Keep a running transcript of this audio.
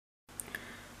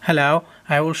Hello,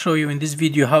 I will show you in this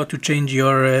video how to change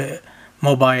your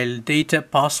mobile data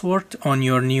password on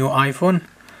your new iPhone.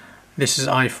 This is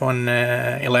iPhone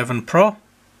 11 Pro.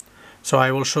 So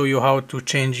I will show you how to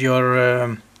change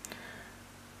your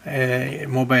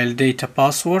mobile data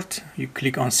password. You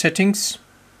click on settings,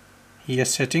 here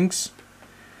settings,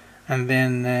 and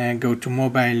then go to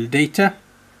mobile data,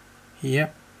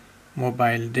 here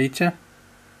mobile data.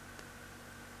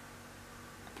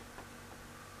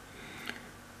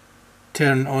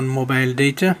 Turn on mobile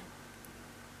data.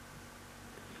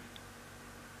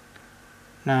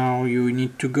 Now you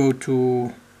need to go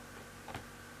to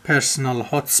personal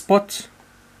hotspot,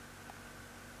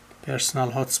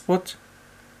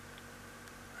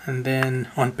 and then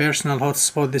on personal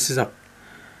hotspot this is a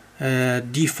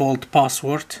default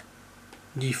password,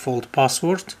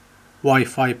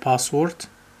 Wi-Fi password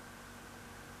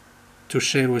to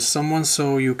share with someone,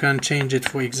 so you can change it.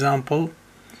 For example,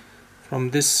 from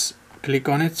this, click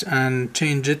on it and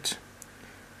change it.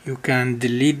 You can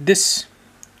delete this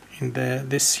in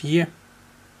this here,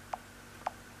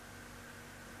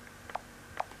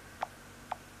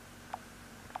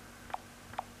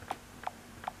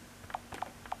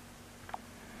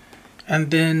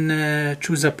 and then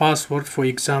choose a password. For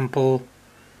example,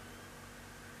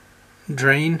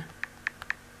 drain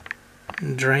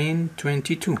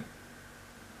 22.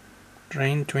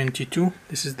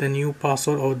 This is the new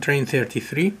password, or drain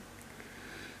 33.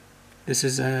 This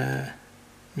is a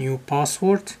new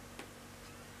password,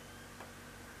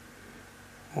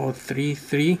 or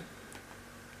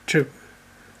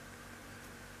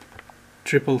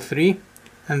 33333,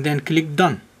 and then click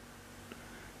done.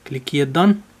 Click here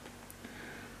done.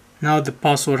 Now the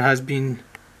password has been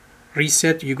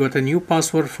reset. You got a new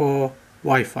password for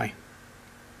Wi-Fi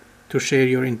to share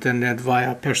your internet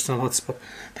via personal hotspot.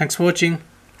 Thanks for watching.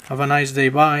 Have a nice day.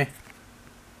 Bye.